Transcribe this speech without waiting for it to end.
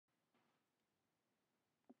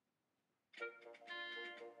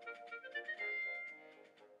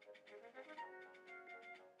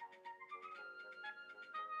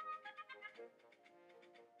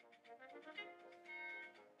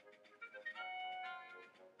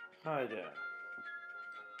Hi there,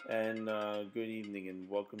 and good evening, and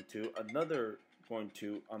welcome to going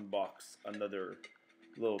to unbox another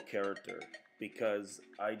little character because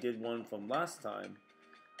I did one from last time,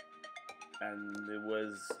 and it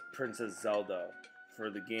was Princess Zelda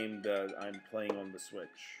for the game that I'm playing on the Switch.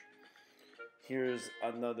 Here's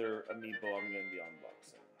another amiibo I'm going to be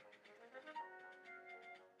unboxing.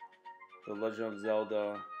 The Legend of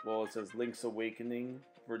Zelda, well, it says Link's Awakening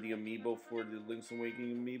for the amiibo for the Link's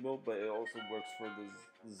Awakening amiibo, but it also works for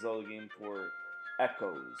the Zelda game for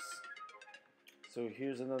Echoes. So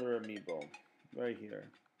here's another amiibo right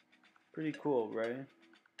here. Pretty cool, right?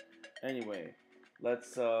 Anyway,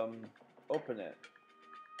 let's open it.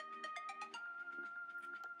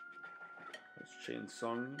 Let's change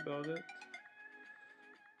song about it.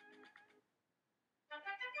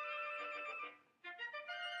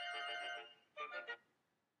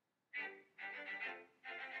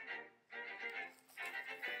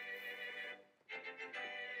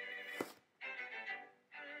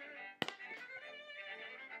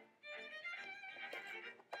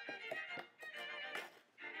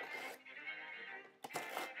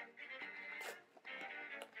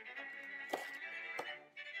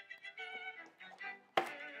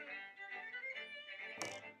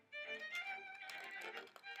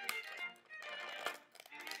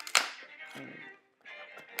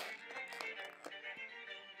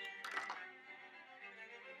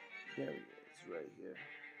 There he is, right here.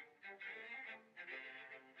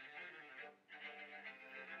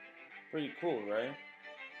 Pretty cool, right?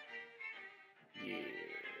 Yeah,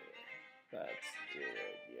 that's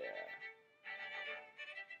good, yeah.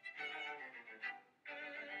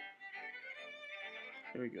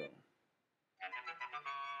 Here we go.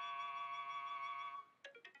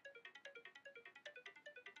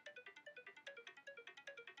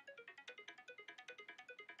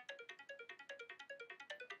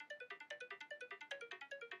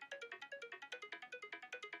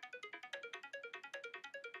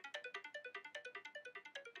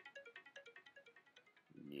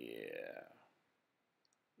 Yeah,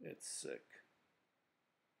 it's sick.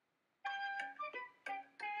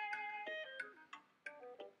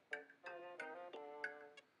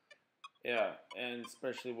 Yeah, and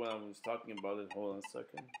especially when I was talking about it. Hold on a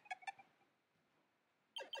second.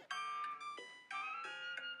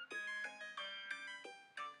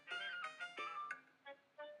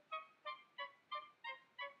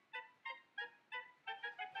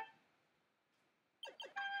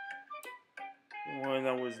 When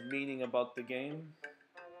I was meaning about the game,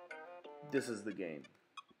 this is the game.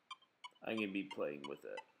 I'm gonna be playing with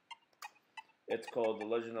it. It's called The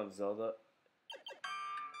Legend of Zelda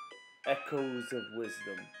Echoes of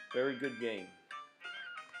Wisdom. Very good game.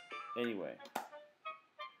 Anyway,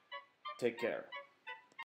 take care.